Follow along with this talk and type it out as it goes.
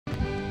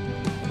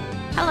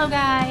Hello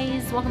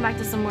guys, welcome back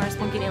to some more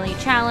Spelunky Daily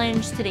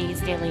Challenge. Today's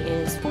daily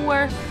is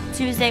for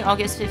Tuesday,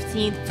 August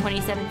 15th,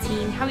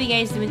 2017. How are you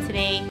guys doing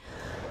today?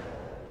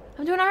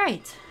 I'm doing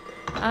alright.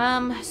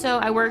 So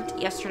I worked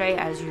yesterday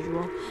as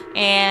usual,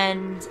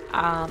 and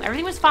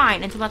everything was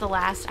fine until about the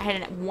last, I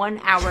had 1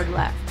 hour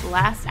left. The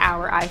last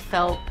hour I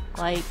felt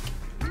like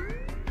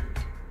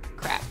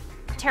crap.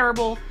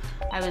 Terrible.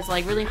 I was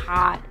like really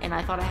hot, and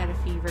I thought I had a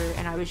fever,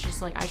 and I was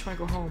just like, I just want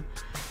to go home.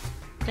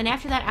 Then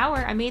after that hour,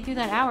 I made it through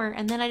that hour,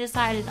 and then I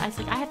decided, I was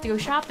like, I have to go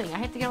shopping. I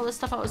have to get all this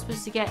stuff I was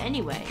supposed to get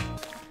anyway.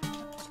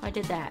 So I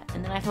did that,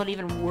 and then I felt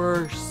even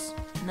worse.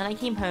 And then I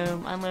came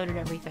home, unloaded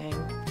everything,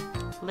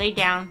 laid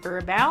down for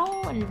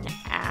about an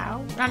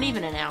hour, not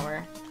even an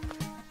hour,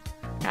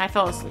 and I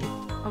fell asleep.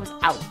 I was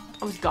out.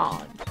 I was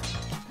gone.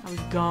 I was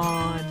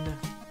gone.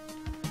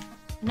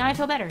 Now I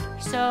feel better.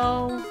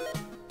 So,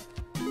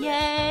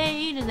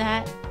 yay to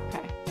that.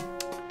 Okay.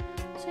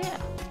 So yeah,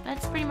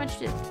 that's pretty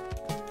much it.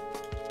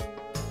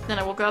 Then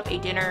I woke up,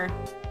 ate dinner,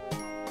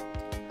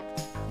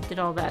 did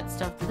all that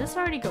stuff. Did this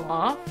already go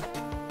off?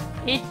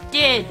 It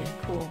did!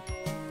 Cool.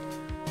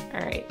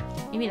 Alright,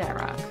 give me that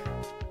rock.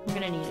 I'm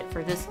gonna need it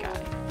for this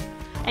guy.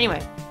 Anyway,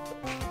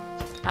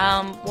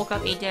 woke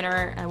up, ate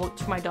dinner, I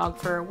took my dog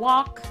for a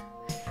walk,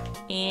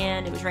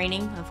 and it was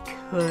raining, of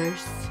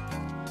course.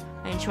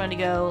 And she wanted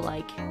to go,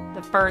 like,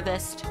 the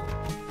furthest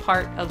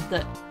part of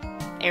the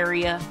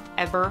area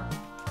ever.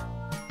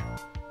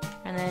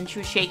 And then she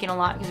was shaking a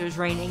lot because it was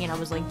raining, and I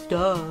was like,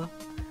 duh.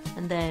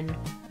 And then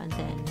I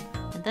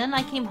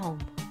came home.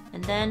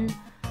 And then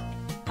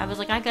I was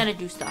like, I gotta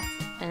do stuff.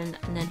 And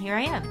then here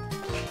I am.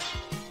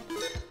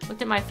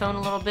 Looked at my phone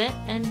a little bit,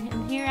 and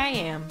here I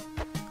am.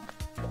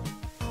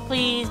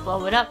 Please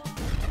blow it up.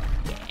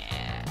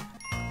 Yeah.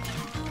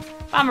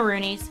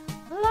 Bomberoonies.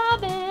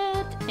 Love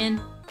it.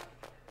 And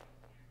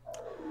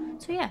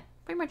so yeah,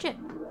 pretty much it.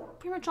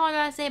 Pretty much all I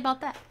gotta say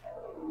about that.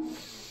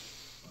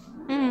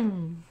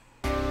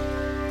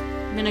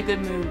 I'm in a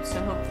good mood, so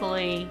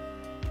hopefully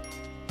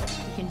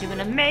we can do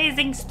an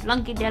amazing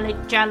Spelunky Daily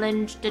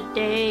Challenge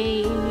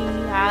today.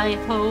 I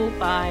hope.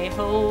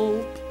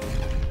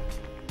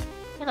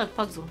 Hey look,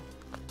 Pugsel.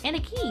 And a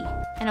key.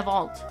 And a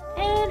vault.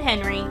 And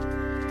Henry.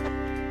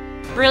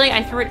 Really?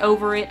 I threw it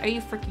over it? Are you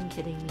freaking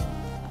kidding me?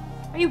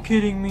 Are you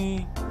kidding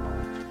me?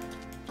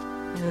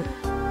 Ugh.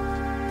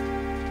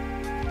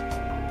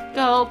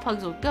 Go,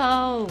 Pugsel,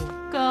 go!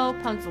 Go,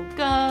 Pugsel,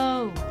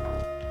 go!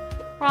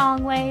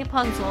 Wrong way,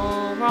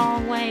 Pugsel.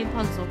 Wrong way,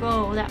 Pugsel.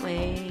 Go that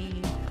way.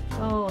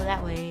 Go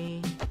that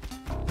way.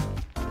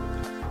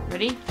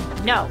 Ready?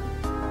 No.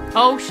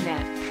 Oh,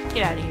 snap.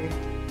 Get out of here.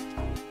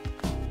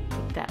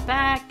 Take that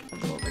back. I'll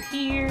go over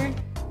here.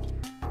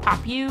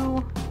 Pop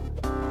you.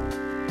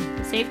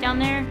 You safe down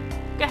there?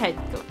 Go ahead.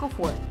 Go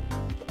for it.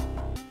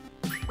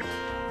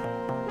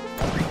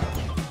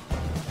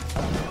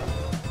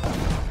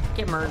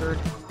 Get murdered.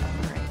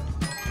 Alright.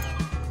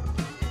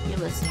 You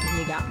listened and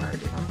you got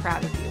murdered. I'm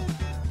proud of you.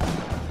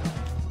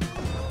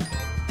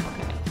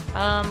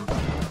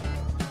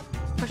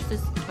 Push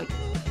this, wait,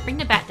 bring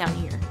the bat down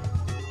here.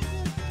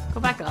 Go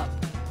back up.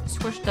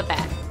 Squish the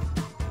bat.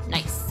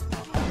 Nice.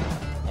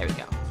 There we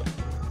go.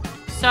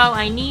 So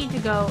I need to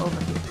go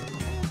over here.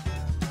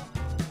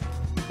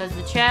 Because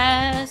the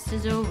chest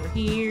is over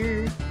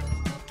here.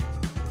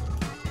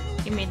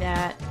 Give me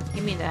that.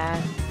 Give me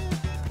that.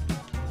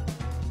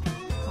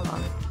 Hold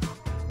on.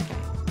 Okay.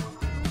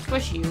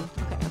 Squish you.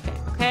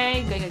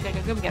 Okay. Good.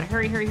 We gotta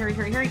hurry.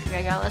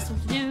 I got less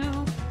stuff to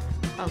do.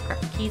 Oh crap,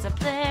 the key's up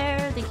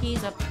there, Okay.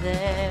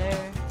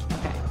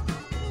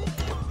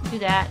 Do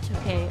that.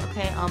 Okay.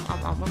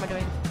 What am I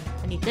doing?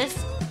 I need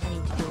this. I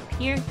need to go up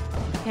here.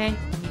 Okay. I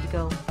need to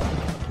go.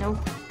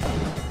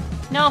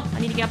 No, I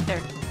need to get up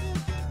there.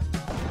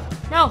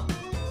 No!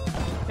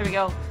 There we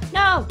go.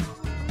 No!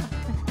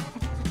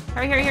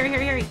 Hurry. Okay. I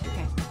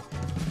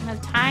don't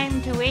have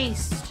time to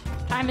waste.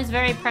 Time is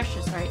very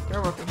precious. Alright,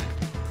 they're working.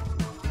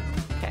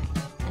 Okay.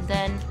 And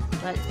then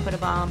let's put a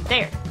bomb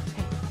there.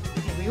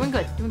 Okay, we're doing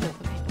good. Okay.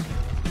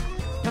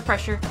 No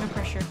pressure.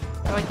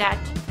 Go like that.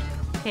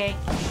 Okay,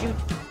 shoot.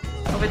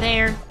 Over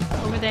there.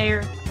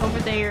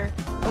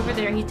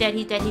 He's dead.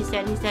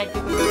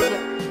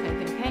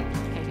 Okay.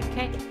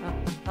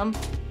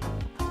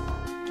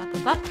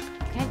 Up.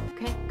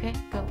 Okay.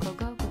 Go.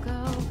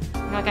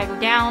 Now I gotta go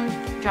down.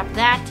 Drop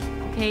that.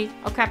 Okay.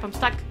 Oh crap, I'm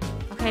stuck.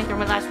 Okay, throw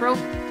my last rope.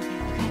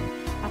 Okay.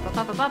 Up.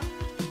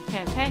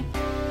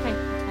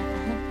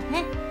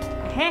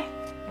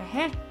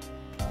 Okay.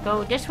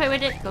 Go this way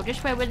with it.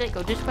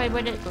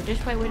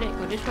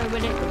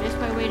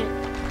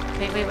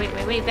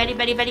 Wait.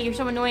 Betty, you're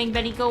so annoying.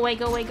 Betty, go away.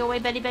 Betty, go away.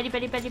 There's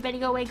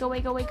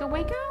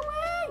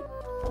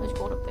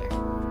gold up there.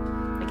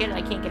 I get it,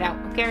 I can't get out.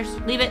 Who cares?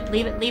 Leave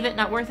it.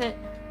 Not worth it.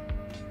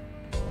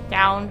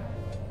 Down.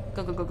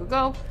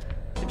 Go.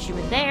 Put you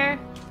in there.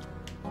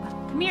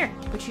 Come here.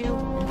 Put you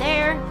in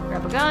there.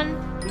 Grab a gun.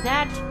 Do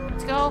that.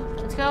 Let's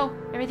go.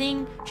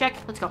 Everything. Check.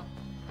 Let's go.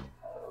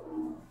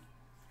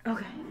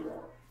 Okay.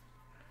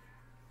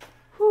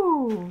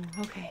 Whew.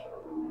 Okay.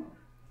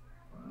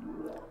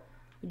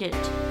 We did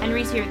it.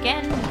 Henry's here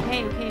again.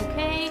 Okay, okay,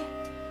 okay.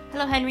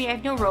 Hello, Henry. I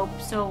have no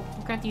rope, so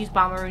we're gonna have to use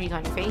bomberoonies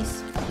on your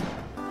face.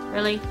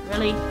 Really?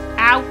 Really?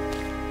 Ow!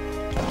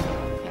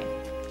 Okay.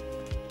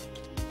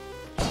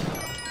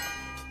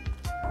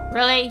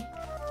 Really?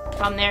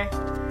 From there.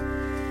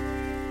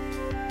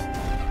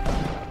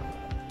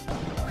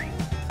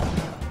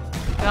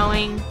 Keep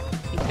going.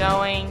 Keep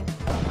going.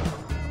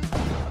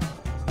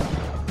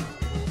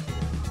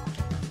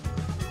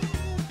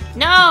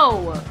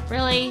 No!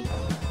 Really?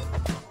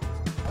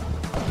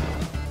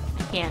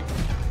 I can't.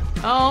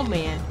 Oh,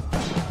 man.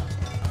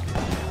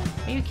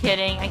 Are you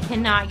kidding? I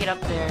cannot get up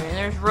there. And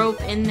there's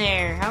rope in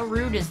there. How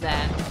rude is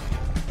that?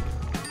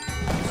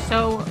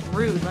 So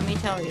rude, let me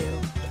tell you.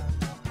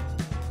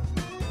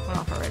 Went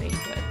off already.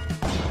 Good.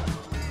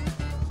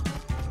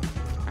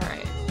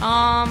 Alright.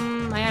 I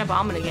gotta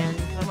bomb it again.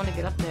 Because I want to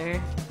get up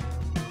there.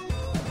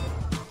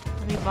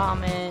 Let me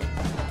bomb it.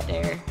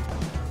 There.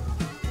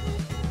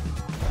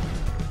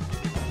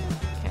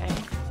 Okay.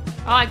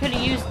 Oh, I could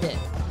have used it.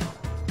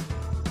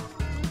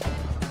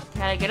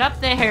 Gotta get up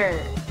there.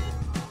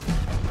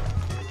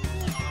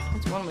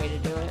 That's one way to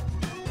do it,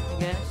 I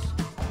guess.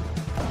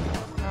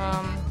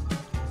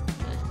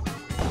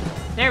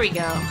 There we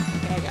go.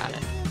 Okay, I got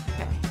it.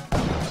 Okay.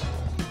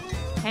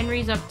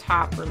 Henry's up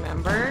top,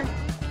 remember?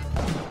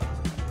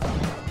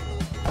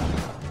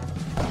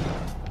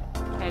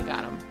 Okay, I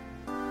got him.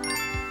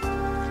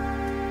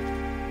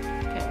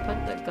 Okay, put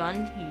the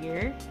gun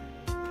here.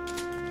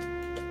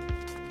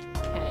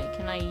 Okay,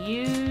 can I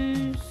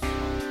use...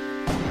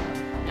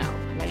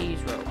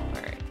 use rope.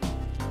 Alright.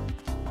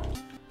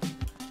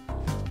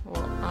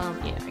 Well,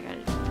 yeah, I got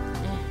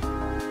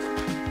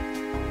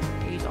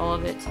it. Use all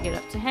of it to get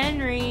up to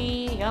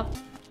Henry. Yup.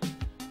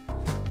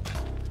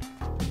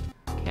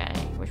 Okay,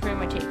 which way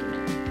am I taking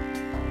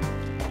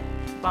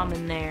it? Bomb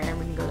in there, and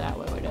we can go that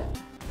way with it.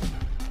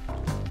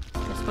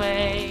 This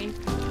way.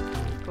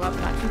 Go up,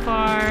 not too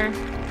far.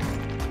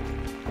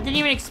 It didn't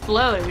even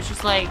explode. It was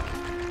just like,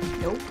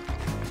 nope.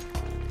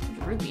 There's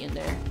a ruby in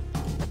there.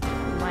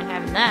 Mind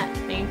having that.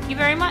 Thank you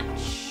very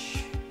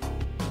much.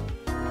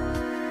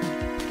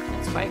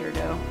 That spider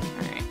dough.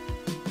 Alright.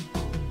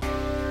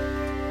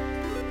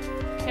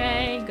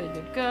 Okay, good,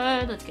 good,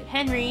 good. Let's get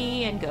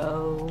Henry and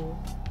go.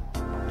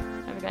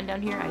 Have a gun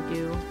down here? I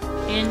do.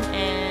 In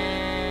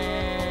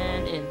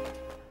and in.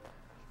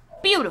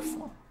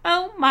 Beautiful.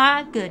 Oh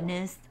my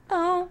goodness.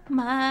 Oh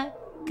my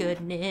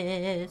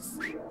goodness.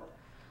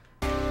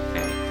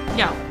 Alright.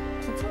 No.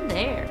 What's in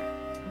there?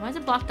 Why is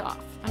it blocked off?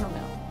 I don't know.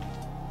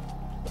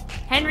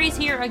 Henry's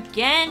here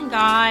again,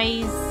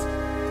 guys.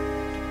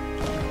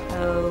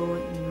 Oh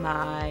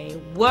my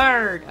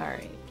word.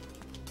 Alright.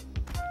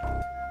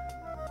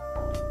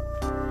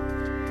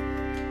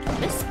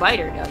 This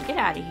spider, though. Get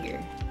out of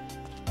here.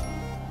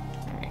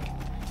 Alright.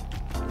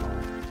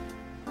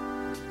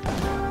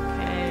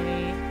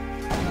 Okay.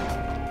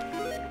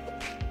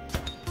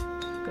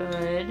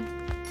 Good.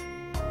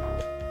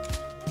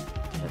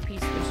 There's a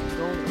piece of some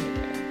gold over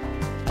there.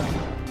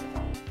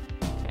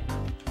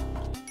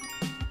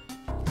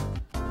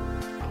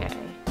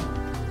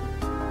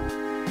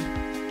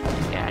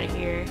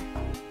 Here.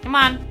 Come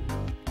on.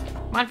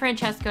 Come on,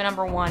 Francesca,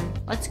 #1.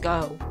 Let's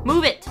go.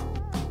 Move it.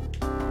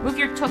 Move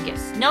your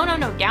tuchus. No, no,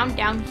 no. Down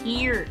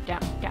here.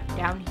 Down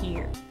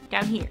here.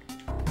 Down here.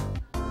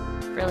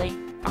 Really?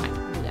 Fine.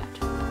 I'll do that.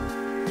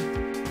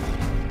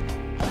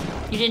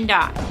 You didn't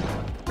die.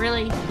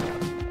 Really?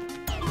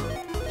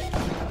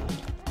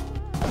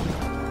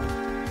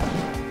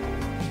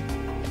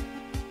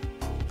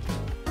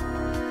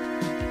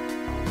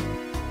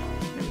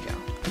 There we go.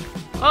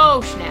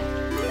 Oh, snap.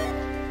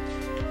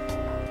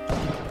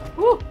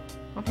 Woo!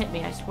 Don't hit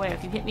me, I swear.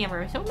 If you hit me,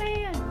 I'm so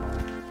mad.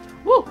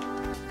 Woo!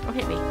 Don't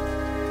hit me.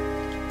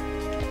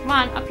 Come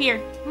on, up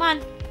here. Come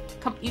on.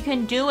 Come, you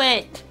can do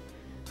it.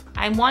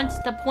 I want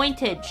the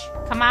pointage.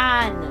 Come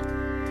on.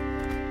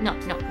 No,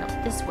 no, no.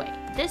 This way.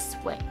 This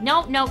way.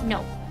 No, no,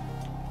 no.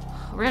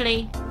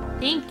 Really?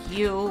 Thank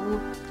you.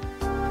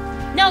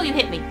 No, you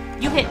hit me.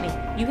 You hit me.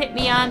 You hit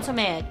me. I'm so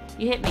mad.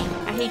 You hit me.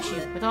 I hate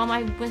you with all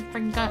my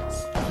freaking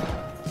guts.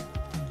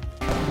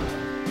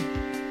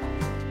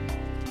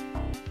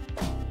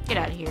 Get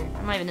out of here.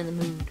 I'm not even in the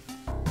mood.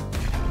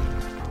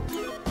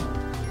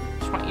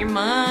 Just want your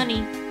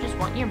money. Just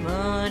want your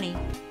money.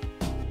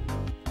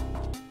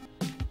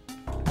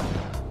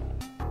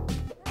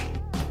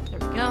 There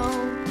we go.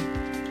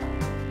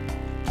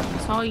 I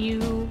saw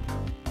you.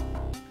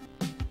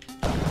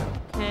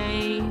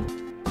 Okay.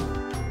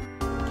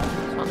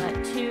 Saw that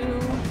too.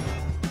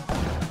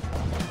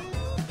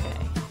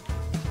 Okay.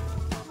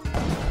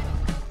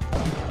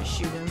 Just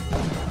shoot him.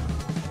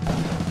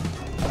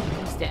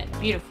 He's dead.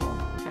 Beautiful.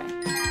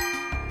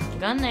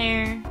 Gun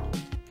there.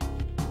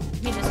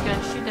 Give me this gun.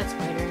 Shoot that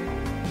spider.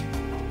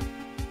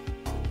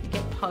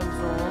 Get Pugs.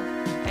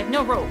 I have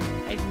no rope.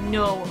 I have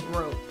no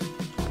rope.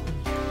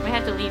 I might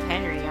have to leave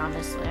Henry,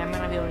 honestly. I might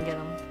not be able to get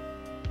him.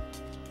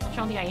 I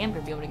don't think I am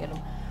going to be able to get him.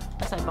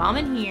 Unless I bomb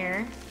in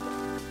here.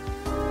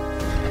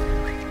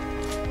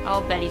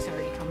 Oh, Betty's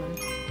already coming.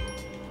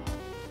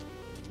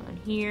 So in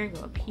here,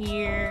 go up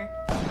here,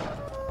 go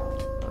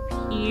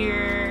up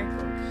here,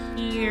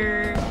 go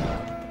here,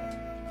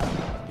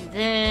 do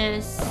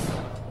this.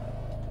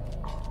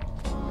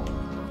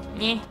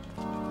 Eh.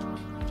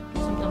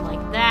 Something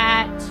like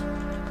that.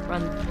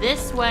 Run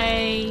this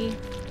way.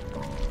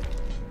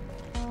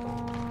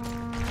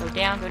 Go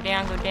down, go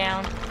down, go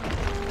down.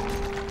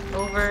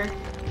 Over.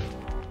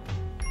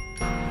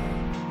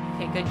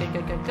 Okay, good, good,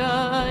 good, good,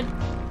 good.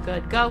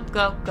 Good, go,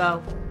 go,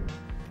 go.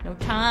 No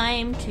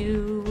time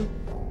to...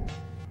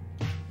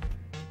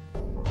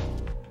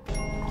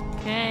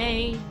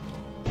 Okay.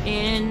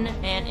 In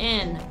and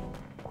in.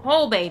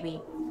 Oh,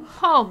 baby.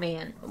 Oh,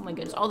 man. Oh, my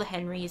goodness. All the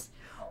Henrys.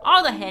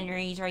 All the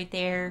Henrys right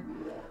there.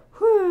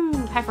 Whew.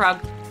 Hi,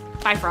 frog.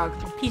 Bye, frog.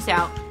 Peace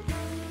out.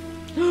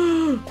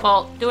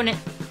 Well, doing it.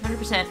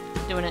 100%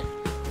 doing it.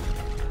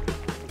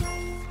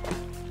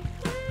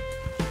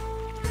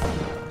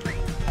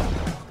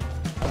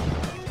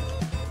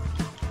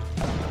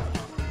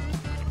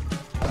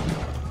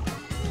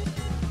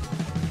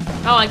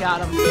 Oh, I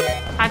got him.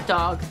 Hot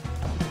dog.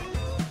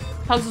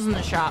 Pugs was in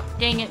the shop.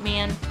 Dang it,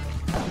 man.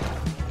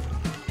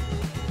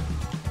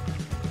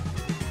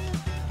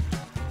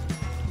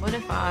 What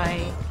if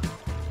I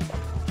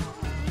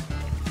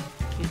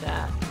do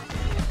that?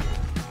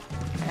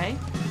 Okay.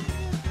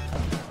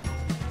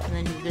 And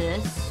then do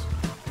this.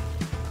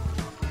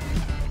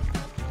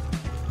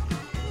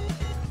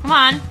 Come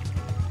on.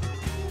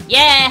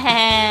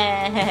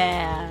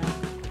 Yeah!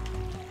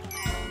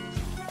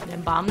 And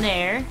then bomb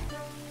there.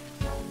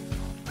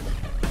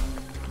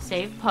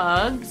 Save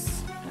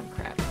Pugs. Oh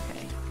crap,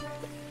 okay.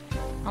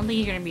 I don't think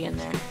you're gonna be in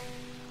there.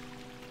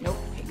 Nope,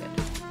 okay, good.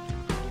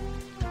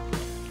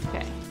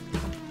 Okay.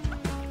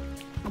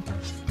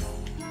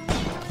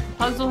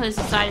 Pugsle has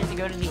decided to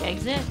go to the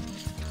exit.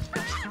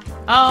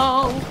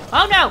 Oh!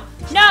 Oh no!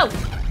 No!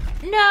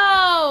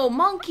 No!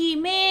 Monkey,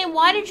 man,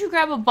 why did you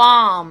grab a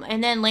bomb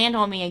and then land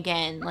on me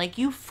again? Like,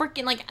 you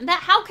freaking, like,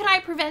 that, how can I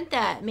prevent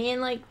that,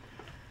 man? Like...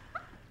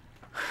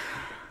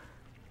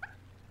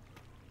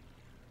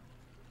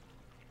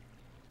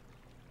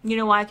 You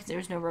know why? Because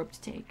there's no rope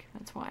to take.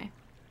 That's why.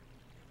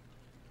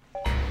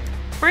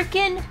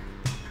 Frickin'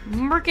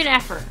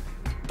 effort.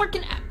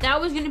 Frickin' that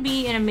was gonna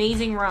be an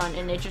amazing run,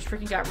 and it just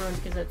freaking got ruined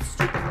because that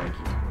stupid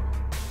monkey.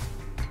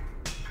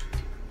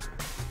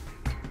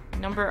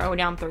 Number, oh,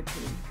 down 13.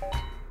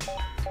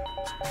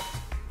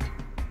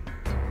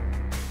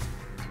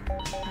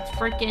 That's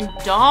freaking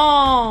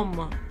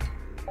dumb.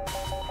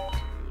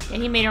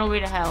 And he made it all the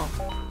way to hell.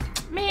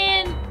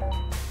 Man.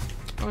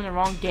 On the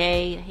wrong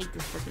day. I hate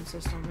this freaking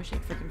system. Wish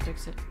I'd freaking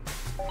fix it.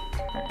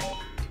 Alright.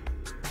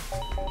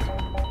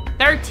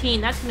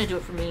 13. That's gonna do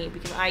it for me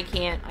because I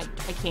can't.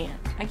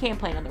 I can't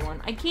play another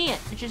one. I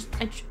can't.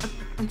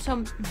 I'm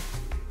so.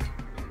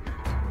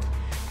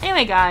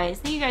 Anyway, guys,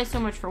 thank you guys so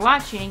much for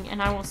watching,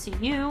 and I will see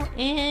you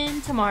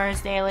in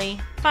tomorrow's daily.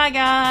 Bye,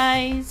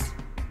 guys.